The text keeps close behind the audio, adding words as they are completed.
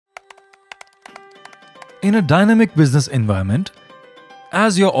In a dynamic business environment,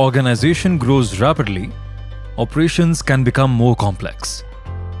 as your organization grows rapidly, operations can become more complex.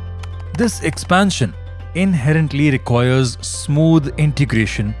 This expansion inherently requires smooth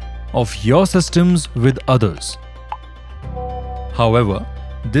integration of your systems with others. However,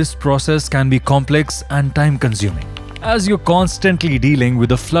 this process can be complex and time-consuming, as you're constantly dealing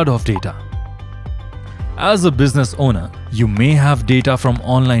with a flood of data. As a business owner, you may have data from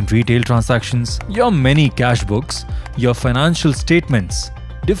online retail transactions, your many cash books, your financial statements,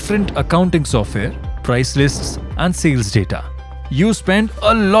 different accounting software, price lists, and sales data. You spend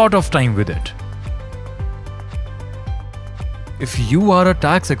a lot of time with it. If you are a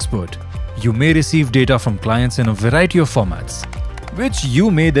tax expert, you may receive data from clients in a variety of formats, which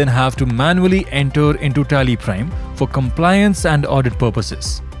you may then have to manually enter into TallyPrime for compliance and audit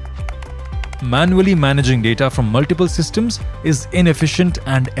purposes. Manually managing data from multiple systems is inefficient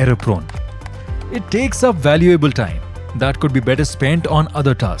and error-prone. It takes up valuable time that could be better spent on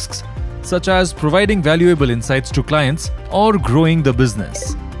other tasks, such as providing valuable insights to clients or growing the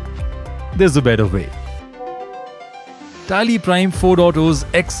business. There's a better way. TallyPrime 4.0's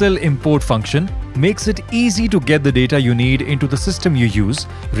Excel import function makes it easy to get the data you need into the system you use,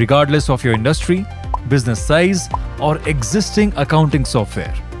 regardless of your industry, business size, or existing accounting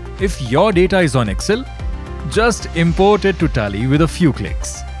software. If your data is on Excel, just import it to Tally with a few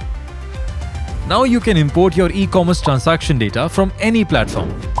clicks. Now you can import your e-commerce transaction data from any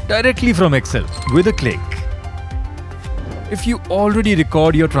platform, directly from Excel with a click. If you already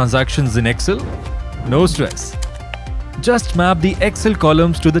record your transactions in Excel, no stress. Just map the Excel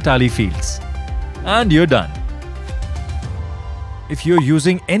columns to the Tally fields, and you're done. If you're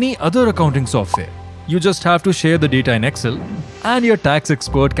using any other accounting software, you just have to share the data in Excel, and your tax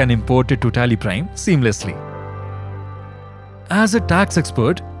expert can import it to TallyPrime seamlessly. As a tax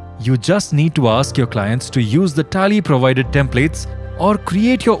expert, you just need to ask your clients to use the Tally provided templates or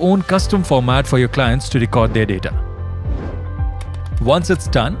create your own custom format for your clients to record their data. Once it's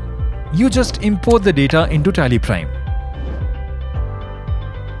done, you just import the data into TallyPrime.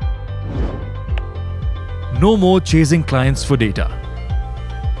 No more chasing clients for data.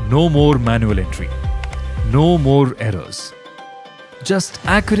 No more manual entry. No more errors. Just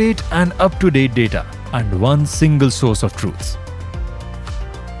accurate and up-to-date data and one single source of truth.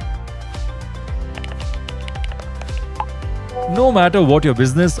 No matter what your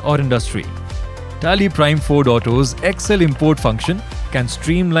business or industry, TallyPrime 4.0's Excel import function can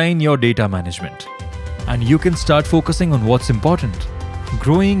streamline your data management. And you can start focusing on what's important,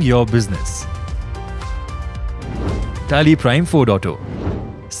 growing your business. TallyPrime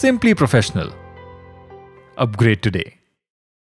 4.0. Simply professional. Upgrade today.